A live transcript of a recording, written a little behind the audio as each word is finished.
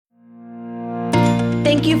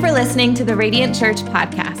Thank you for listening to the Radiant Church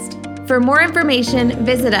podcast. For more information,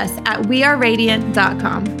 visit us at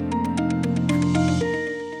weareradiant.com.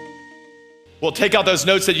 Well, take out those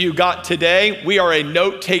notes that you got today. We are a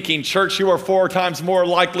note-taking church. You are 4 times more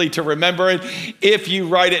likely to remember it if you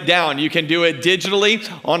write it down. You can do it digitally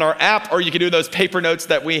on our app, or you can do those paper notes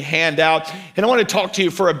that we hand out. And I want to talk to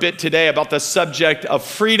you for a bit today about the subject of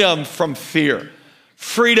freedom from fear.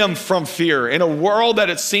 Freedom from fear. In a world that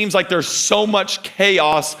it seems like there's so much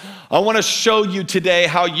chaos, I want to show you today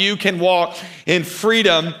how you can walk in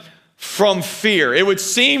freedom from fear. It would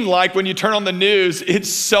seem like when you turn on the news, it's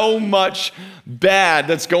so much bad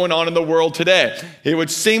that's going on in the world today. It would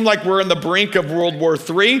seem like we're in the brink of World War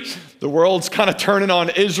III. The world's kind of turning on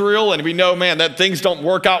Israel, and we know, man, that things don't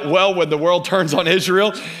work out well when the world turns on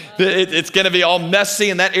Israel. It's going to be all messy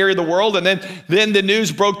in that area of the world. And then the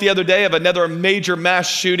news broke the other day of another major mass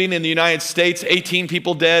shooting in the United States, 18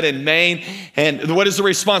 people dead in Maine. And what is the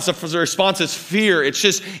response? The response is fear.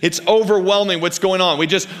 It's overwhelming what's going on. We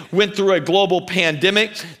just went through a global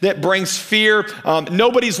pandemic that brings fear.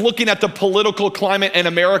 Nobody's looking at the political climate in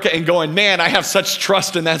America and going, man, I have such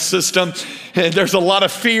trust in that system. There's a lot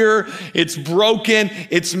of fear. It's broken.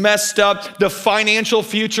 It's messed up. The financial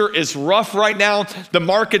future is rough right now. The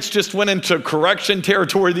markets just went into correction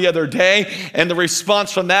territory the other day. And the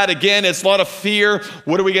response from that, again, is a lot of fear.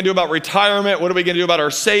 What are we going to do about retirement? What are we going to do about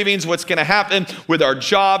our savings? What's going to happen with our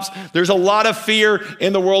jobs? There's a lot of fear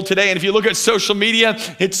in the world today. And if you look at social media,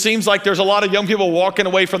 it seems like there's a lot of young people walking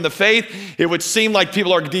away from the faith. It would seem like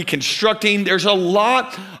people are deconstructing. There's a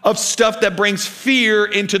lot of stuff that brings fear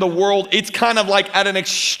into the world. It's kind of like at an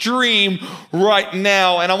extreme right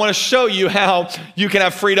now. And I want to show you how you can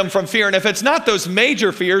have freedom from fear. And if it's not those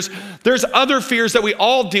major fears, there's other fears that we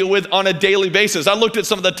all deal with on a daily basis. I looked at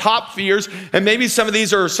some of the top fears, and maybe some of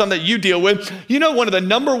these are some that you deal with. You know, one of the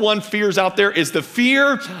number one fears out there is the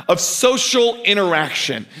fear of social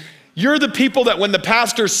interaction. You're the people that when the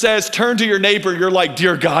pastor says, turn to your neighbor, you're like,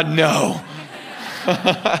 dear God, no.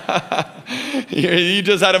 You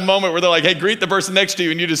just had a moment where they're like, hey, greet the person next to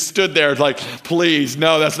you, and you just stood there like, please,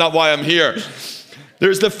 no, that's not why I'm here.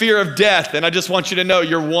 There's the fear of death, and I just want you to know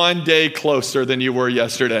you're one day closer than you were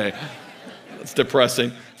yesterday. That's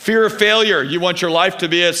depressing. Fear of failure. You want your life to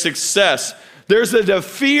be a success. There's the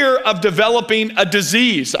fear of developing a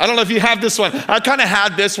disease. I don't know if you have this one. I kind of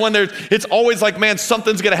had this one. It's always like, man,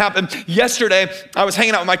 something's going to happen. Yesterday, I was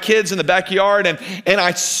hanging out with my kids in the backyard, and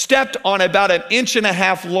I stepped on about 1.5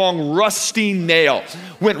 inch long rusty nail.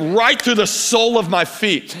 Went right through the sole of my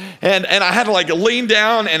feet. And I had to like lean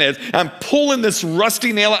down, and I'm pulling this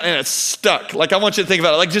rusty nail out, and it's stuck. Like, I want you to think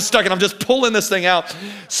about it. Like, just stuck, and I'm just pulling this thing out.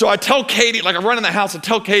 So I tell Katie, like, I run in the house and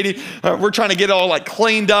tell Katie, we're trying to get it all like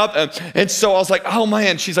cleaned up. And so I was like, oh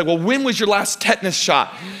man. She's like, well, when was your last tetanus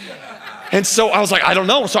shot? And so I was like, I don't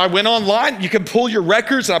know. So I went online. You can pull your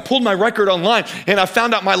records. And I pulled my record online. And I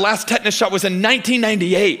found out my last tetanus shot was in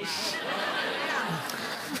 1998.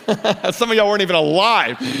 Some of y'all weren't even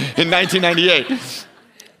alive in 1998.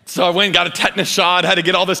 So I went and got a tetanus shot, had to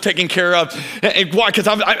get all this taken care of. And why? Because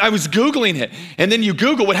I was Googling it. And then you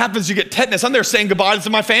Google what happens you get tetanus. I'm there saying goodbye to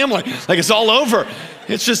my family. Like, it's all over.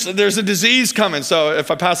 It's just, there's a disease coming. So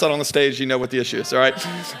if I pass out on the stage, you know what the issue is, all right?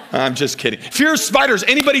 I'm just kidding. Fear of spiders.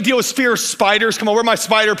 Anybody deal with fear of spiders? Come on, where are my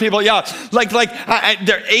spider people? Yeah,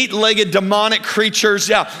 they're 8-legged demonic creatures.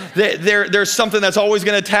 Yeah, there's something that's always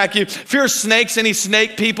going to attack you. Fear of snakes. Any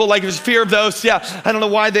snake people? Like, there's fear of those. Yeah, I don't know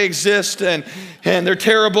why they exist, and they're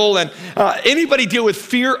terrible. And anybody deal with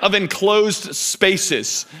fear of enclosed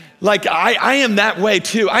spaces? Like, I am that way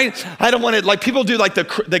too. I don't want to, like, people do like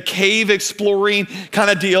the cave exploring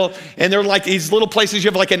kind of deal, and they're like these little places you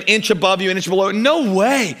have like 1 inch above you, 1 inch below. No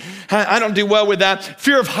way. I don't do well with that.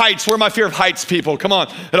 Fear of heights. Where are my fear of heights people? Come on.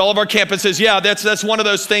 At all of our campuses, yeah, that's one of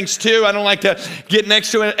those things too. I don't like to get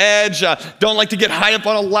next to an edge. Don't like to get high up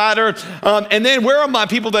on a ladder. And then where are my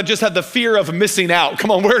people that just have the fear of missing out?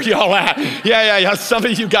 Come on, where are y'all at? Yeah. Some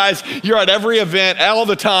of you guys, you're at every event all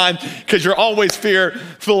the time because you're always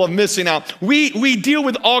fearful of missing out. We deal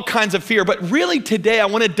with all kinds of fear, but really today I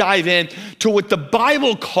want to dive in to what the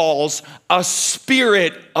Bible calls a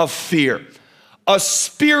spirit of fear. A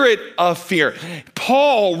spirit of fear.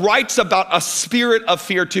 Paul writes about a spirit of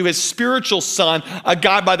fear to his spiritual son, a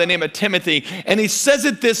guy by the name of Timothy. And he says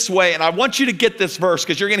it this way, and I want you to get this verse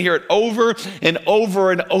because you're going to hear it over and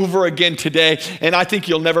over and over again today, and I think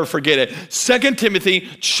you'll never forget it. 2 Timothy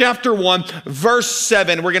chapter 1, verse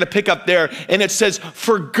 7, we're going to pick up there, and it says,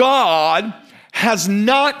 for God has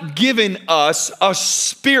not given us a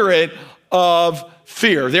spirit of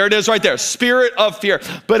fear. There it is right there. Spirit of fear,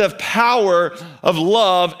 but of power, of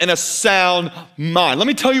love, and a sound mind. Let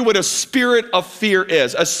me tell you what a spirit of fear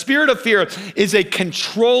is. A spirit of fear is a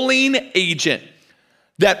controlling agent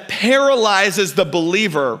that paralyzes the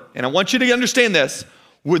believer, and I want you to understand this,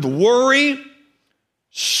 with worry,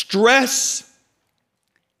 stress,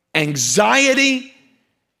 anxiety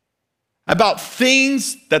about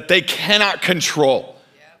things that they cannot control.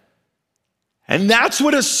 And that's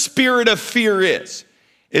what a spirit of fear is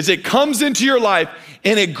it comes into your life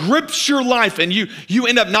and it grips your life, and you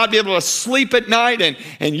end up not being able to sleep at night,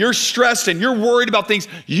 and you're stressed and you're worried about things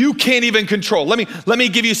you can't even control. Let me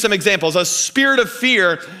give you some examples. A spirit of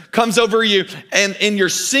fear comes over you and in your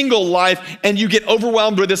single life, and you get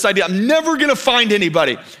overwhelmed with this idea, I'm never gonna find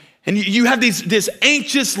anybody. And you have this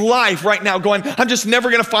anxious life right now going, I'm just never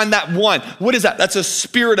gonna find that one. What is that? That's a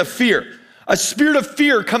spirit of fear. A spirit of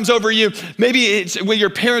fear comes over you. Maybe it's when you're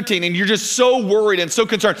parenting and you're just so worried and so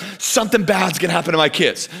concerned, something bad's gonna happen to my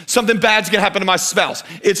kids. Something bad's gonna happen to my spouse.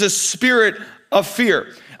 It's a spirit of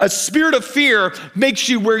fear. A spirit of fear makes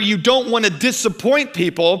you where you don't want to disappoint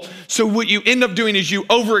people. So what you end up doing is you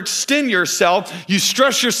overextend yourself, you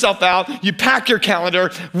stress yourself out, you pack your calendar.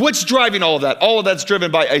 What's driving all of that? All of that's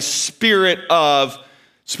driven by a spirit of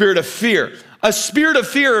fear. A spirit of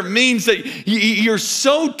fear means that you're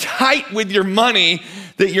so tight with your money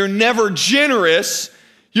that you're never generous.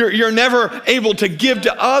 You're never able to give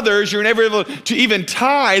to others. You're never able to even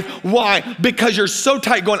tithe. Why? Because you're so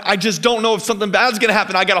tight going, I just don't know if something bad is going to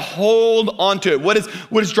happen. I got to hold on to it. What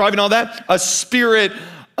is driving all that? A spirit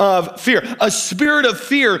of fear. A spirit of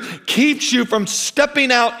fear keeps you from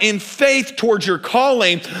stepping out in faith towards your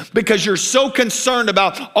calling because you're so concerned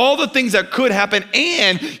about all the things that could happen,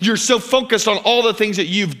 and you're so focused on all the things that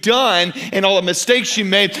you've done and all the mistakes you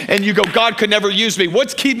made, and you go, God could never use me.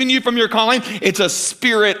 What's keeping you from your calling? It's a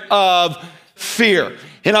spirit of fear.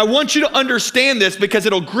 And I want you to understand this because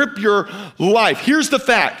it'll grip your life. Here's the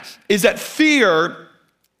fact, is that fear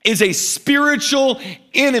is a spiritual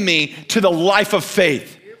enemy to the life of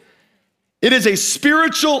faith. It is a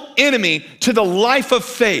spiritual enemy to the life of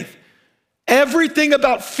faith. Everything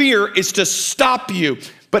about fear is to stop you,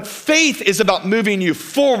 but faith is about moving you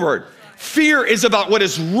forward. Fear is about what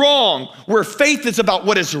is wrong, where faith is about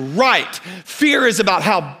what is right. Fear is about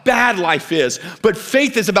how bad life is, but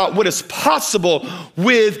faith is about what is possible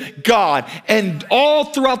with God. And all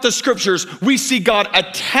throughout the scriptures, we see God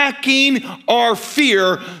attacking our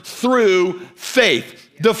fear through faith.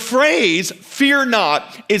 The phrase, fear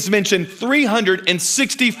not, is mentioned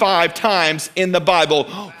 365 times in the Bible,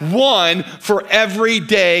 one for every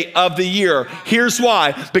day of the year. Here's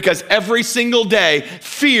why, because every single day,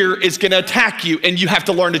 fear is gonna attack you and you have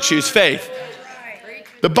to learn to choose faith.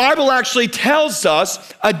 The Bible actually tells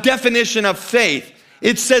us a definition of faith.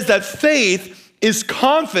 It says that faith is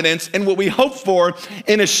confidence in what we hope for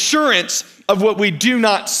and assurance of what we do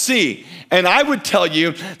not see. And I would tell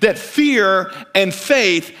you that fear and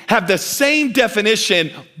faith have the same definition,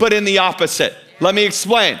 but in the opposite. Let me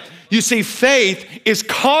explain. You see, faith is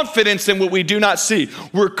confidence in what we do not see.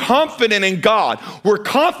 We're confident in God. We're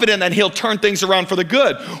confident that He'll turn things around for the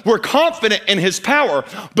good. We're confident in His power.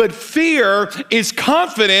 But fear is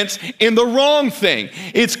confidence in the wrong thing.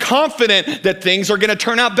 It's confident that things are gonna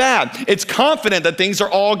turn out bad. It's confident that things are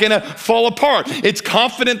all gonna fall apart. It's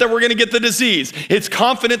confident that we're gonna get the disease. It's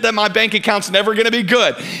confident that my bank account's never gonna be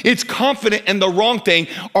good. It's confident in the wrong thing.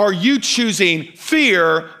 Are you choosing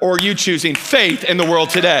fear or are you choosing faith in the world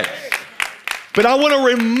today? But I want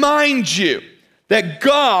to remind you that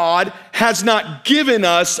God has not given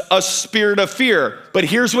us a spirit of fear. But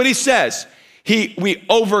here's what He says. We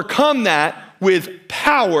overcome that with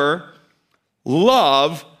power,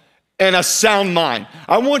 love, and a sound mind.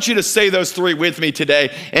 I want you to say those three with me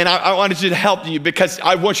today. And I wanted you to help you because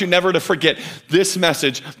I want you never to forget this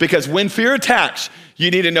message. Because when fear attacks, you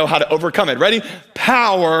need to know how to overcome it. Ready?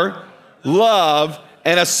 Power, love,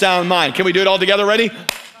 and a sound mind. Can we do it all together? Ready?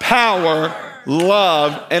 Power,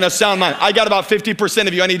 love, and a sound mind. I got about 50%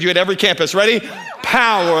 of you. I need you at every campus. Ready?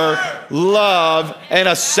 Power, love, and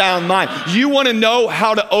a sound mind. You want to know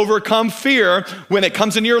how to overcome fear when it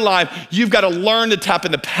comes into your life. You've got to learn to tap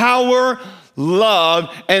into power, love,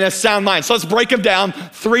 and a sound mind. So let's break them down,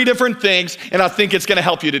 three different things, and I think it's going to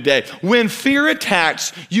help you today. When fear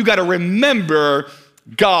attacks, you got to remember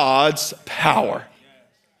God's power.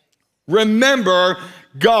 Remember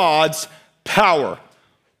God's power.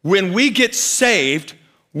 When we get saved,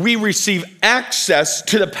 we receive access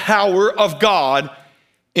to the power of God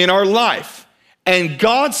in our life. And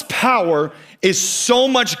God's power is so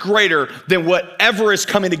much greater than whatever is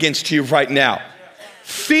coming against you right now.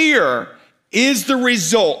 Fear is the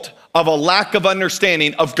result of a lack of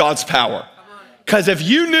understanding of God's power. Because if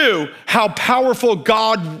you knew how powerful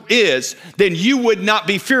God is, then you would not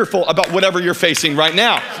be fearful about whatever you're facing right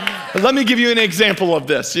now. Let me give you an example of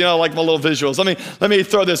this, like my little visuals. Let me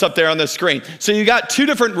throw this up there on the screen. So you got two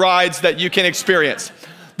different rides that you can experience.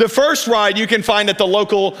 The first ride you can find at the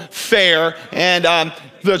local fair and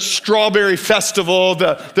the Strawberry Festival,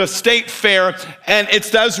 the state fair, and it's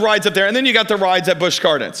those rides up there. And then you got the rides at Busch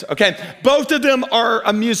Gardens, okay? Both of them are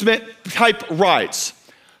amusement type rides.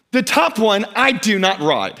 The top one, I do not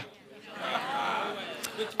ride.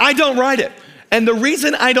 I don't ride it. And the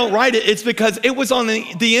reason I don't ride it is because it was on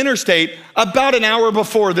the interstate about an hour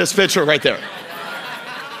before this picture right there.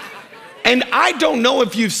 And I don't know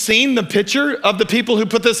if you've seen the picture of the people who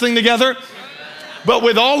put this thing together, but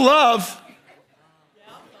with all love,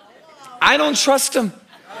 I don't trust them.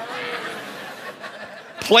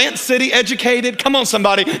 Plant City educated, come on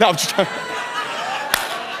somebody. No, I'm just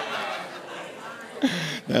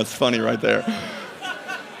That's funny right there.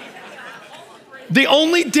 The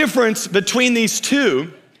only difference between these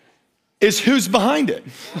two is who's behind it.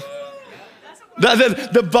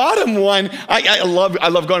 The bottom one, I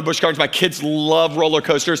love going to Busch Gardens. My kids love roller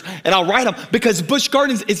coasters, and I'll ride them because Busch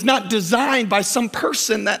Gardens is not designed by some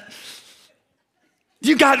person that,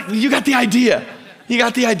 you got the idea. You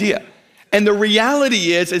got the idea. And the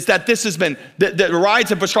reality is that this has been, the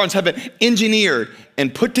rides at Busch Gardens have been engineered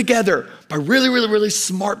and put together by really, really, really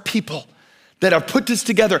smart people that have put this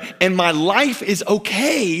together. And my life is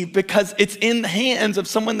okay because it's in the hands of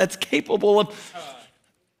someone that's capable of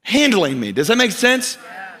handling me. Does that make sense?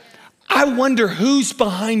 I wonder who's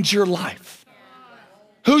behind your life.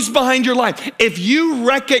 Who's behind your life? If you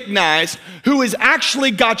recognize who has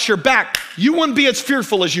actually got your back, you wouldn't be as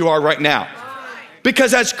fearful as you are right now.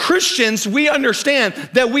 Because as Christians, we understand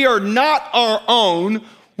that we are not our own.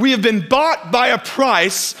 We have been bought by a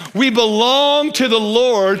price. We belong to the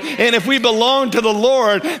Lord. And if we belong to the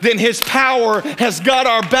Lord, then his power has got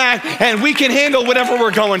our back and we can handle whatever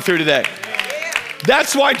we're going through today.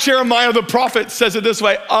 That's why Jeremiah the prophet says it this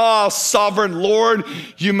way, sovereign Lord,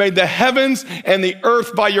 you made the heavens and the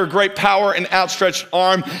earth by your great power and outstretched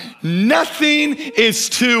arm. Nothing is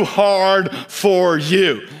too hard for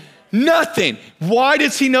you. Nothing. Why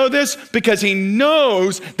does he know this? Because he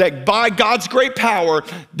knows that by God's great power,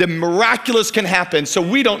 the miraculous can happen, so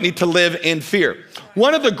we don't need to live in fear.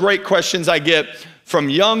 One of the great questions I get from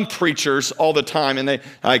young preachers all the time, and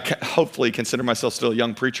I hopefully consider myself still a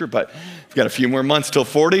young preacher, but I've got a few more months till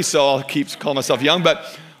 40, so I'll keep calling myself young,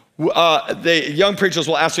 but the young preachers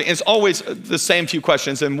will ask me, and it's always the same few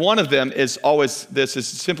questions, and one of them is always this, is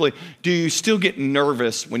simply, do you still get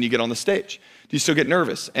nervous when you get on the stage? Do you still get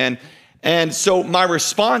nervous? And so my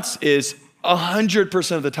response is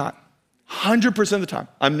 100% of the time, 100% of the time,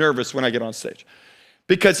 I'm nervous when I get on stage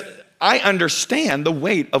because I understand the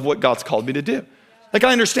weight of what God's called me to do. Like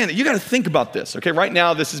I understand it. You got to think about this, okay? Right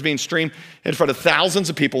now, this is being streamed in front of thousands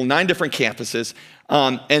of people, 9 different campuses,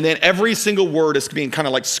 and then every single word is being kind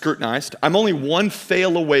of like scrutinized. I'm only one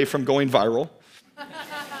fail away from going viral.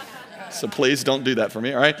 So please don't do that for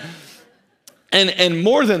me, all right? And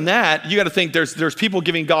more than that, you got to think there's people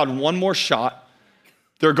giving God one more shot.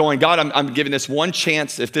 They're going, God, I'm giving this one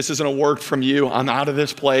chance. If this isn't a word from you, I'm out of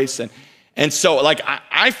this place. And so like,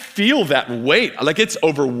 I feel that weight. Like it's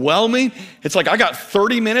overwhelming. It's like I got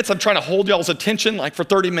 30 minutes. I'm trying to hold y'all's attention like for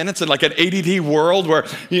 30 minutes in like an ADD world where,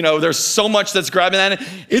 there's so much that's grabbing at it.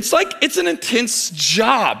 It's like, it's an intense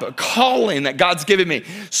job, a calling that God's given me.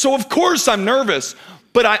 So of course I'm nervous.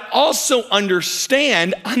 But I also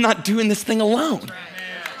understand I'm not doing this thing alone.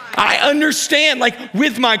 I understand, like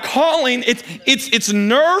with my calling, it's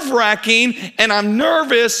nerve-wracking and I'm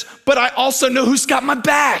nervous, but I also know who's got my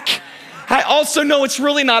back. I also know it's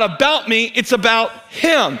really not about me, it's about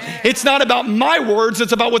him. It's not about my words,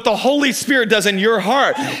 it's about what the Holy Spirit does in your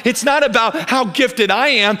heart. It's not about how gifted I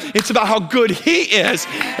am, it's about how good he is.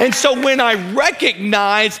 And so when I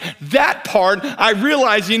recognize that part, I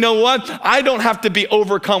realize, you know what? I don't have to be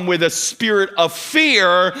overcome with a spirit of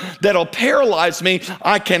fear that'll paralyze me.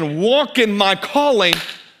 I can walk in my calling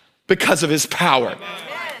because of his power.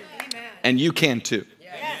 And you can too.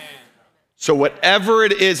 So whatever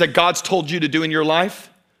it is that God's told you to do in your life,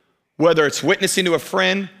 whether it's witnessing to a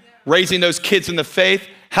friend, raising those kids in the faith,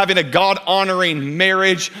 having a God-honoring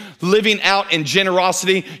marriage, living out in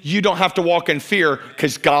generosity, you don't have to walk in fear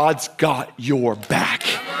because God's got your back.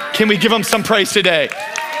 Can we give him some praise today?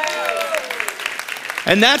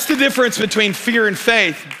 And that's the difference between fear and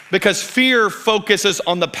faith, because fear focuses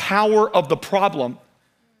on the power of the problem,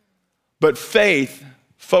 but faith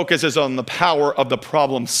focuses on the power of the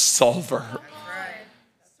problem solver.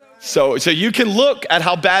 So you can look at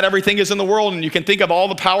how bad everything is in the world and you can think of all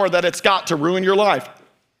the power that it's got to ruin your life.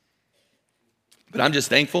 But I'm just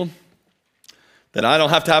thankful that I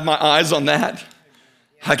don't have to have my eyes on that.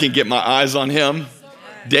 I can get my eyes on him.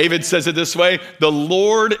 David says it this way, the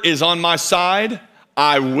Lord is on my side,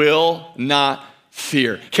 I will not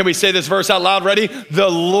fear. Can we say this verse out loud? Ready? The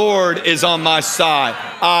Lord is on my side,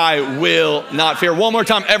 I will not fear. One more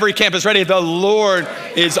time, every campus, ready? The Lord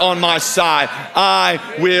is on my side,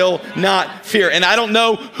 I will not fear. And I don't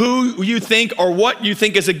know who you think or what you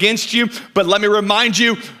think is against you, but let me remind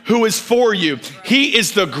you who is for you. He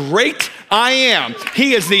is the great I am.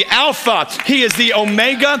 He is the Alpha. He is the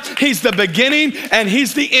Omega. He's the beginning and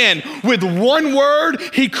he's the end. With one word,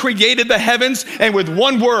 he created the heavens, and with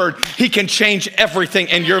one word, he can change everything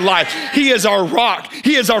in your life. He is our rock.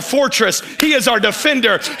 He is our fortress. He is our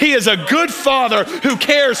defender. He is a good father who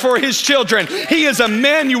cares for his children. He is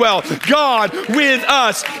Emmanuel, God with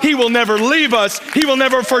us. He will never leave us. He will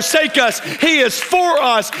never forsake us. He is for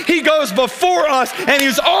us. He goes before us, and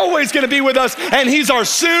he's always going to be with us, and he's our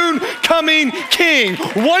soon coming King.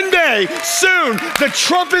 One day, soon, the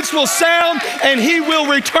trumpets will sound and he will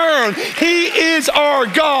return. He is our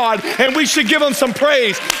God, and we should give him some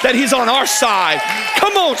praise that he's on our side.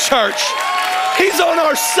 Come on, church. He's on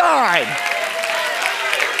our side.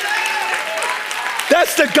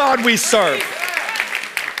 That's the God we serve.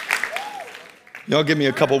 Y'all give me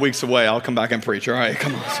a couple weeks away. I'll come back and preach. All right,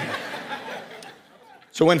 come on.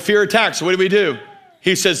 So when fear attacks, what do?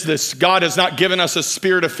 He says this, God has not given us a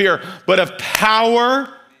spirit of fear, but of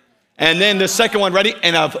power. And then the second one, ready?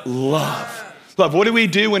 And of love. Love, what do we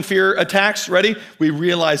do when fear attacks? Ready? We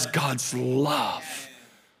realize God's love.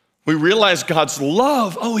 We realize God's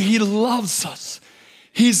love. Oh, he loves us.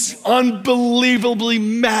 He's unbelievably,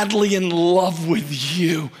 madly in love with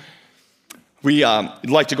you. We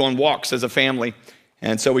like to go on walks as a family.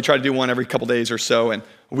 And so we try to do one every couple days or so. And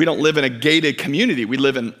we don't live in a gated community. We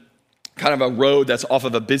live in kind of a road that's off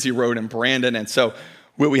of a busy road in Brandon. And so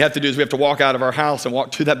what we have to do is we have to walk out of our house and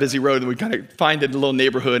walk to that busy road, and we kind of find a little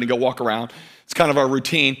neighborhood and go walk around. It's kind of our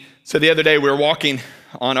routine. So the other day we were walking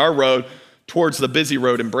on our road towards the busy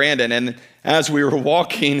road in Brandon. And as we were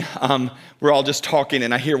walking, we're all just talking,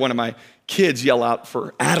 and I hear one of my kids yell out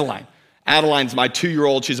for Adeline. Adeline's my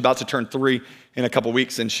 2-year-old. She's about to turn 3 in a couple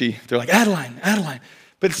weeks, and they're like, Adeline, Adeline.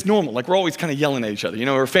 But it's normal. Like, we're always kind of yelling at each other. You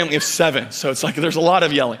know, we're a family of 7, so it's like there's a lot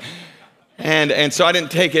of yelling. And so I didn't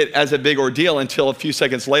take it as a big ordeal until a few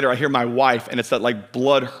seconds later, I hear my wife, and it's that like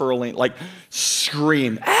blood hurling, like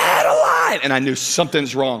scream, Adeline! And I knew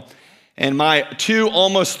something's wrong. And my 2,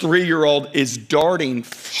 almost 3-year-old is darting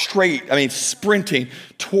sprinting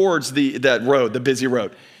towards that road, the busy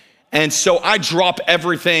road. And so I drop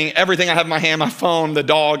everything I have in my hand, my phone, the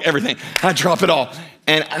dog, everything. I drop it all.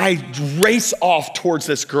 And I race off towards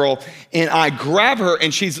this girl, and I grab her,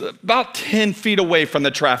 and she's about 10 feet away from the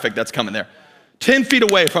traffic that's coming there. 10 feet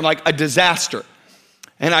away from like a disaster.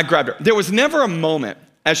 And I grabbed her. There was never a moment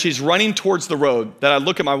as she's running towards the road that I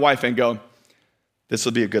look at my wife and go, this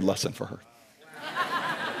will be a good lesson for her.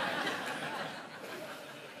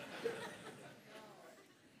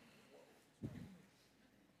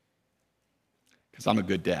 Because I'm a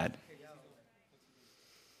good dad.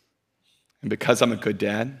 And because I'm a good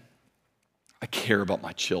dad, I care about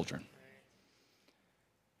my children.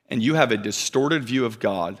 And you have a distorted view of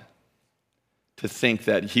God to think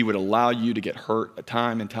that he would allow you to get hurt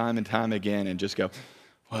time and time and time again and just go,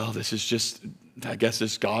 well, this is just, I guess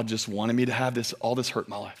this God just wanted me to have all this hurt in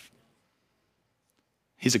my life.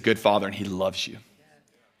 He's a good father and he loves you.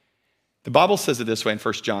 The Bible says it this way in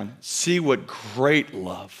 1 John, see what great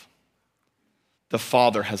love the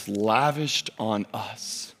Father has lavished on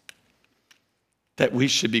us, that we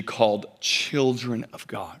should be called children of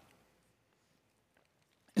God.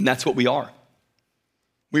 And that's what we are.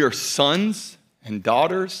 We are sons and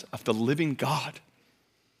daughters of the living God.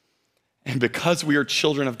 And because we are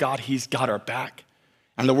children of God, he's got our back.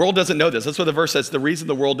 And the world doesn't know this. That's what the verse says. The reason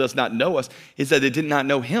the world does not know us is that they did not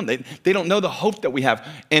know him. They don't know the hope that we have.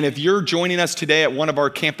 And if you're joining us today at one of our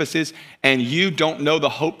campuses and you don't know the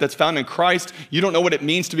hope that's found in Christ, you don't know what it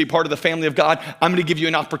means to be part of the family of God, I'm going to give you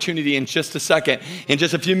an opportunity in just a second, in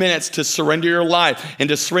just a few minutes, to surrender your life and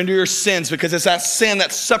to surrender your sins, because it's that sin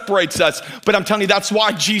that separates us. But I'm telling you, that's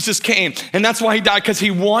why Jesus came. And that's why he died, because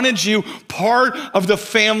he wanted you part of the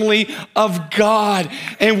family of God.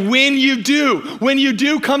 And when you do,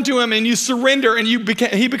 you come to him and you surrender and he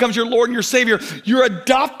becomes your Lord and your Savior, you're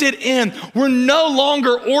adopted in. We're no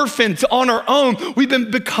longer orphans on our own. We've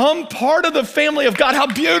become part of the family of God. How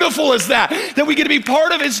beautiful is that? That we get to be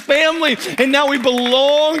part of his family, and now we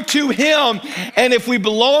belong to him. And if we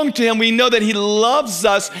belong to him, we know that he loves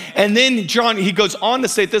us. And then John, he goes on to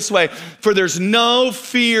say it this way, for there's no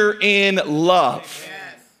fear in love.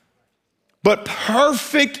 But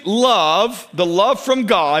perfect love, the love from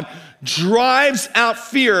God, drives out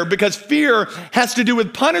fear, because fear has to do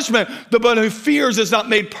with punishment. The one who fears is not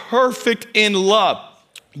made perfect in love.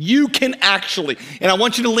 You can actually, and I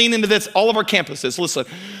want you to lean into this, all of our campuses, listen,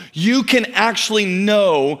 you can actually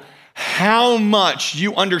know how much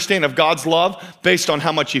you understand of God's love based on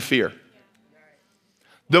how much you fear.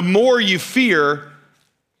 The more you fear,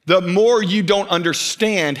 the more you don't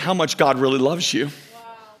understand how much God really loves you.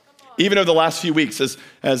 Even over the last few weeks,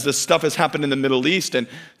 as this stuff has happened in the Middle East and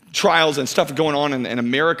trials and stuff going on in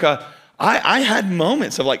America, I had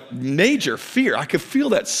moments of like major fear. I could feel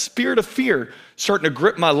that spirit of fear starting to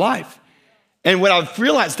grip my life. And when I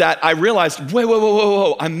realized that, I realized,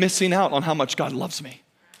 whoa, I'm missing out on how much God loves me.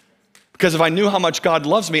 Because if I knew how much God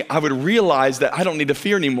loves me, I would realize that I don't need to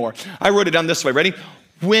fear anymore. I wrote it down this way, ready?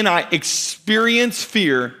 When I experience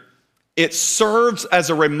fear, it serves as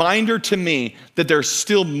a reminder to me that there's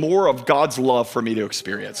still more of God's love for me to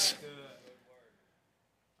experience.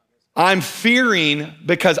 I'm fearing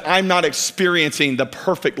because I'm not experiencing the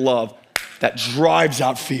perfect love that drives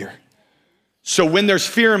out fear. So when there's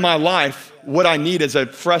fear in my life, what I need is a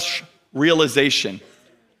fresh realization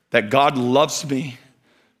that God loves me,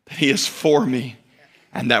 that he is for me,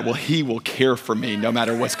 and that he will care for me no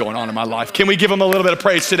matter what's going on in my life. Can we give him a little bit of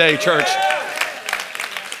praise today, church?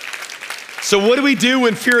 So what do we do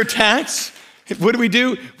when fear attacks? What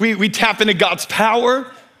do? We tap into God's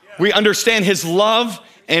power. We understand his love.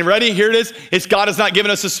 And ready, here it is. It's God has not given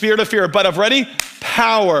us a spirit of fear, but of ready?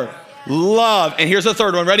 Power, love. And here's the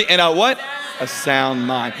third one, ready? And a what? A sound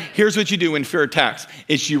mind. Here's what you do when fear attacks.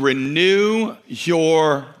 Is you renew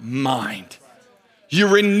your mind. You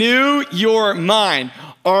renew your mind.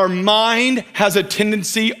 Our mind has a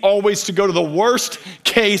tendency always to go to the worst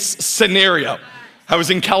case scenario. I was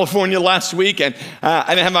in California last week, and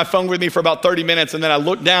I didn't have my phone with me for about 30 minutes, and then I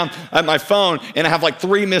looked down at my phone, and I have like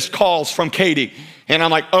 3 missed calls from Katie, and I'm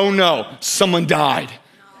like, oh no, someone died.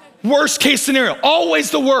 Worst case scenario, always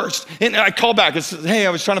the worst. And I call back and say, hey,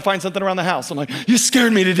 I was trying to find something around the house. I'm like, you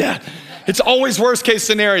scared me to death. It's always worst case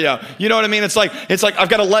scenario. You know what I mean? It's like I've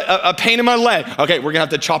got a pain in my leg. Okay, we're gonna have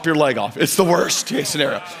to chop your leg off. It's the worst case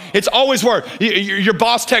scenario. It's always worse. Your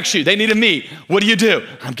boss texts you, they need to meet. What do?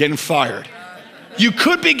 I'm getting fired. You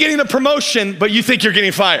could be getting a promotion, but you think you're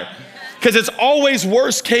getting fired. Because it's always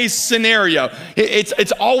worst case scenario.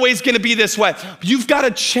 It's always gonna be this way. You've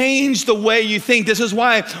gotta change the way you think. This is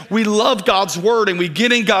why we love God's word and we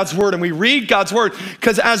get in God's word and we read God's word,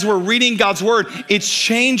 because as we're reading God's word, it's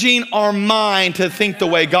changing our mind to think the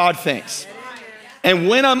way God thinks. And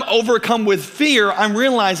when I'm overcome with fear, I'm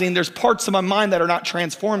realizing there's parts of my mind that are not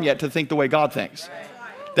transformed yet to think the way God thinks.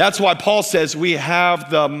 That's why Paul says we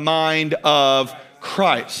have the mind of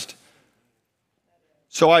Christ.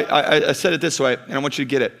 So I said it this way, and I want you to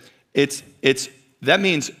get it. That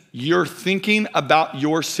means you're thinking about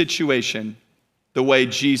your situation the way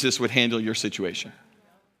Jesus would handle your situation.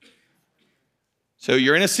 So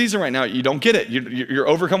you're in a season right now, you don't get it. You're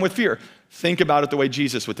overcome with fear. Think about it the way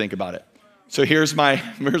Jesus would think about it. So here's my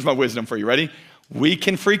wisdom for you. Ready? We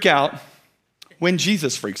can freak out when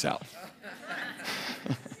Jesus freaks out.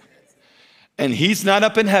 And he's not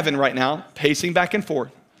up in heaven right now, pacing back and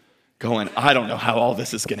forth, going, I don't know how all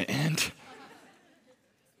this is gonna end.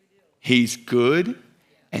 He's good,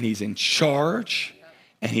 and he's in charge,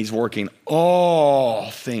 and he's working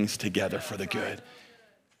all things together for the good.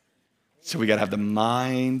 So we gotta have the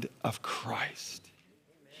mind of Christ.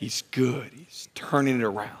 He's good, he's turning it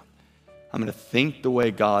around. I'm gonna think the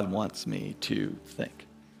way God wants me to think.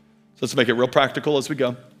 So let's make it real practical as we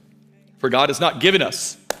go. For God has not given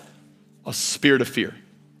us a spirit of fear,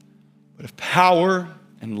 but of power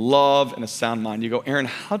and love and a sound mind. You go, Aaron,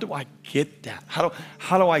 how do I get that?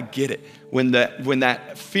 How do I get it? When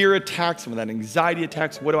that fear attacks, when that anxiety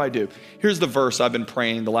attacks, what do I do? Here's the verse I've been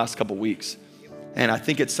praying the last couple weeks, and I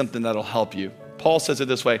think it's something that'll help you. Paul says it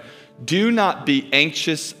this way: do not be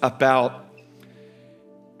anxious about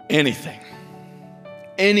anything.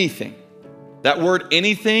 Anything. That word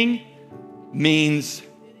anything means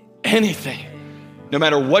anything. No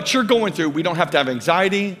matter what you're going through, we don't have to have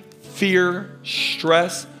anxiety, fear,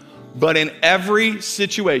 stress, but in every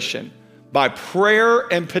situation, by prayer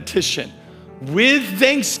and petition, with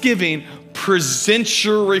thanksgiving, present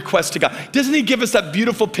your request to God. Doesn't he give us that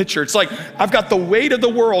beautiful picture? It's like, I've got the weight of the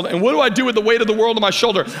world, and what do I do with the weight of the world on my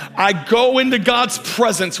shoulder? I go into God's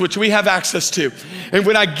presence, which we have access to. And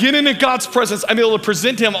when I get into God's presence, I'm able to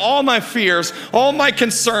present to him all my fears, all my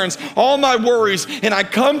concerns, all my worries, and I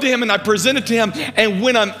come to him and I present it to him. And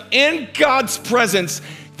when I'm in God's presence,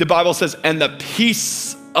 the Bible says, and the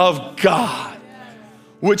peace of God,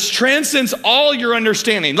 which transcends all your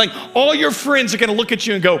understanding. Like, all your friends are gonna look at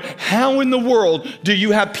you and go, how in the world do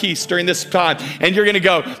you have peace during this time? And you're gonna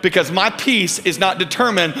go, because my peace is not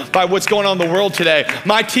determined by what's going on in the world today.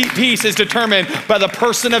 My peace is determined by the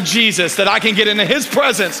person of Jesus, that I can get into his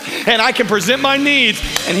presence and I can present my needs,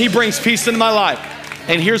 and he brings peace into my life.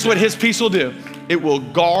 And here's what his peace will do. It will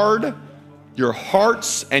guard your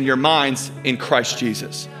hearts and your minds in Christ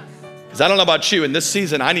Jesus. Because I don't know about you, in this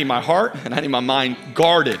season, I need my heart and I need my mind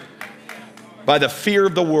guarded by the fear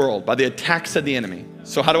of the world, by the attacks of the enemy.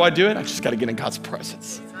 So how do I do it? I just got to get in God's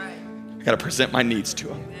presence. I got to present my needs to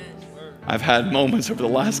him. I've had moments over the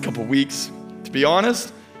last couple weeks, to be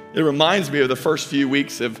honest, it reminds me of the first few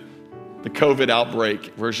weeks of the COVID outbreak,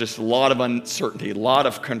 where there's just a lot of uncertainty, a lot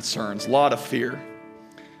of concerns, a lot of fear.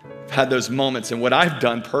 I've had those moments, and what I've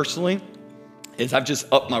done personally is I've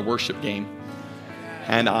just upped my worship game.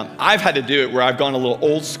 And I've had to do it where I've gone a little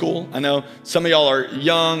old school. I know some of y'all are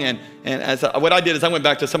young, and what I did is I went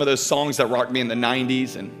back to some of those songs that rocked me in the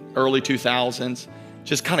 90s and early 2000s,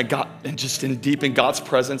 just kind of got and just in deep in God's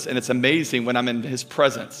presence. And it's amazing when I'm in his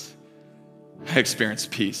presence, I experience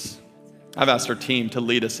peace. I've asked our team to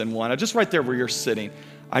lead us in one. Just right there where you're sitting,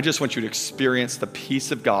 I just want you to experience the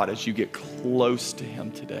peace of God as you get close to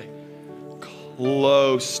him today.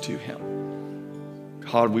 Close to him.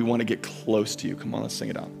 God, we want to get close to you. Come on, let's sing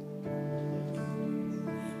it out.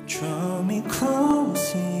 Draw me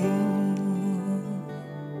close to you.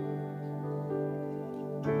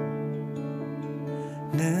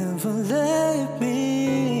 Never let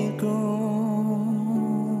me go.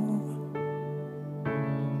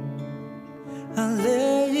 I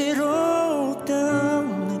lay it all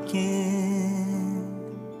down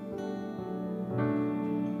again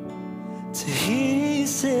to hear you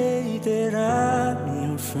say that I'm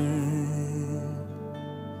your friend.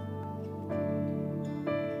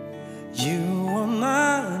 You are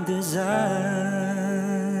my desire,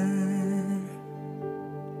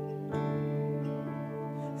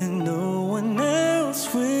 and no one else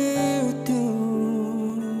will do.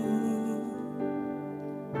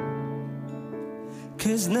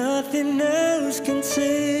 'Cause nothing else can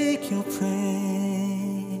take your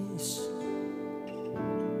place.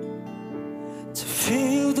 To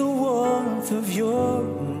feel the warmth of your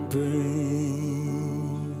embrace.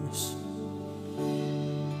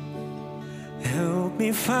 Help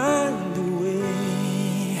me find a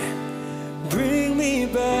way. Bring me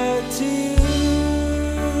back to you.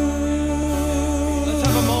 Let's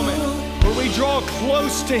have a moment where we draw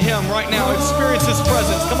close to him right now. Experience his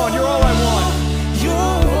presence. Come on, you're all I want. You're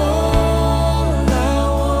all I want.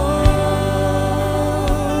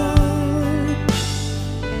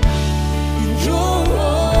 You're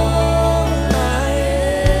all I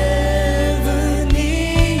ever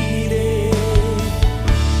needed.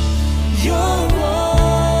 You're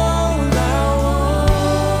all I want.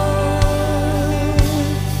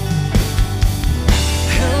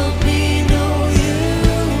 Help me know you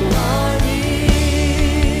are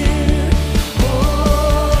near. Oh,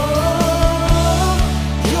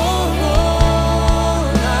 you're all I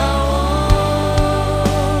want.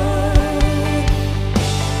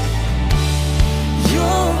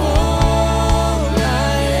 You're all I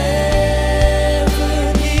ever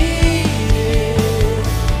needed.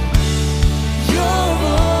 You're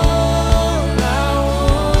all I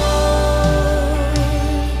want.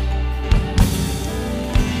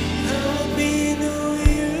 Help me know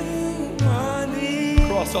you are near.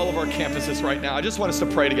 Across all of our campuses right now, I just want us to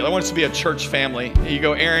pray together. I want us to be a church family. You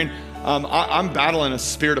go, Aaron, I'm battling a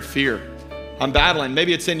spirit of fear. I'm battling.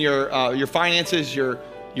 Maybe it's in your finances, your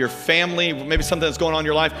family, maybe something that's going on in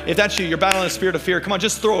your life. If that's you, you're battling a spirit of fear. Come on,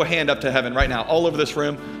 just throw a hand up to heaven right now. All over this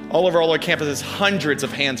room, all over all our campuses, hundreds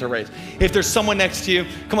of hands are raised. If there's someone next to you,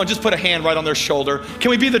 come on, just put a hand right on their shoulder.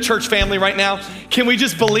 Can we be the church family right now? Can we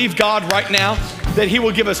just believe God right now that he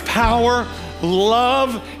will give us power,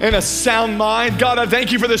 love, and a sound mind? God, I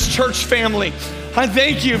thank you for this church family. I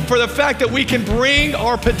thank you for the fact that we can bring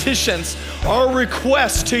our petitions, our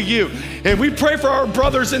requests to you. And we pray for our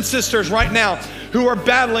brothers and sisters right now who are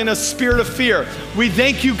battling a spirit of fear. We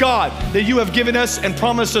thank you, God, that you have given us and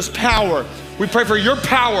promised us power. We pray for your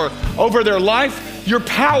power over their life, your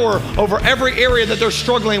power over every area that they're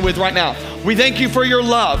struggling with right now. We thank you for your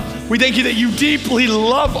love. We thank you that you deeply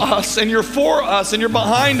love us and you're for us and you're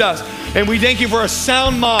behind us. And we thank you for a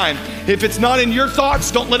sound mind. If it's not in your thoughts,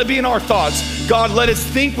 don't let it be in our thoughts. God, let us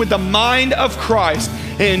think with the mind of Christ.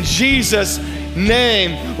 In Jesus'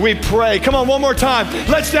 name we pray. Come on, one more time.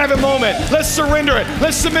 Let's have a moment. Let's surrender it.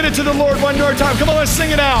 Let's submit it to the Lord one more time. Come on, let's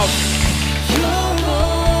sing it out.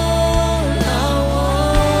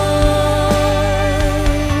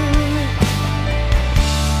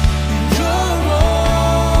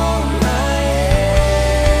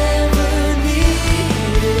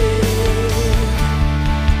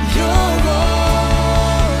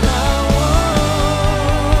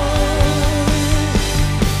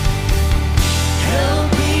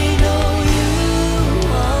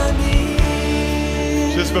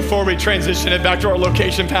 Before we transition it back to our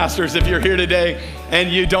location pastors, if you're here today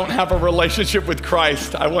and you don't have a relationship with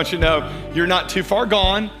Christ, I want you to know you're not too far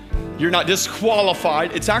gone. You're not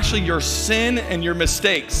disqualified. It's actually your sin and your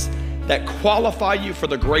mistakes that qualify you for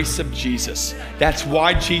the grace of Jesus. That's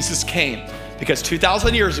why Jesus came, because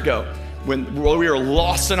 2,000 years ago, when we were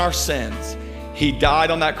lost in our sins, he died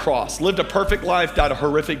on that cross, lived a perfect life, died a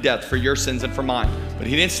horrific death for your sins and for mine. But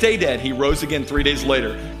he didn't stay dead. He rose again 3 days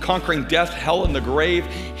later, conquering death, hell, and the grave.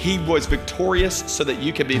 He was victorious so that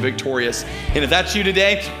you can be victorious. And if that's you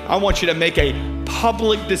today, I want you to make a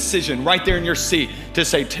public decision right there in your seat to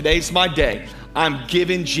say, today's my day. I'm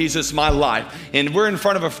giving Jesus my life. And we're in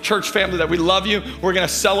front of a church family that we love you. We're going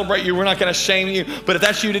to celebrate you. We're not going to shame you. But if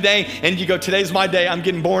that's you today and you go, today's my day, I'm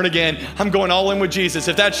getting born again. I'm going all in with Jesus.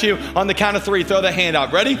 If that's you, on the count of 3, throw the hand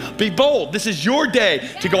out. Ready? Be bold. This is your day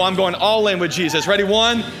to go, I'm going all in with Jesus. Ready?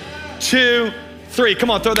 1, 2, 3. Come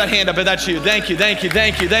on, throw that hand up if that's you. Thank you, thank you,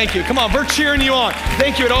 thank you, thank you. Come on, we're cheering you on.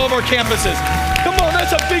 Thank you at all of our campuses. Come on,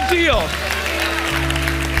 that's a big deal.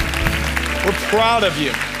 We're proud of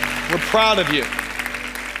you. We're proud of you.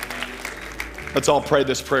 Let's all pray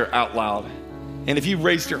this prayer out loud. And if you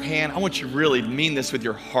raised your hand, I want you to really mean this with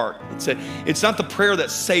your heart. It's not the prayer that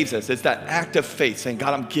saves us. It's that act of faith saying,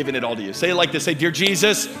 God, I'm giving it all to you. Say it like this. Say, Dear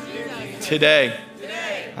Jesus, today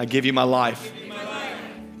I give you my life. I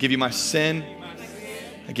give you my sin.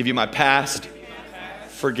 I give you my past.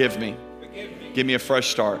 Forgive me. Give me a fresh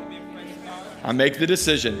start. I make the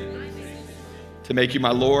decision to make you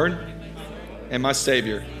my Lord and my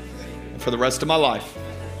Savior. And for the rest of my life,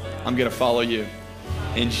 I'm going to follow you.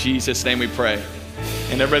 In Jesus' name we pray.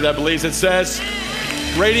 And everybody that believes it says,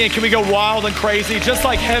 Radiant, can we go wild and crazy just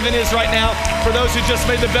like heaven is right now for those who just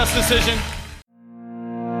made the best decision?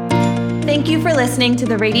 Thank you for listening to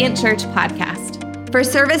the Radiant Church podcast. For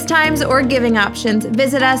service times or giving options,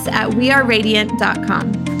 visit us at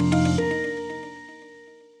weareradiant.com.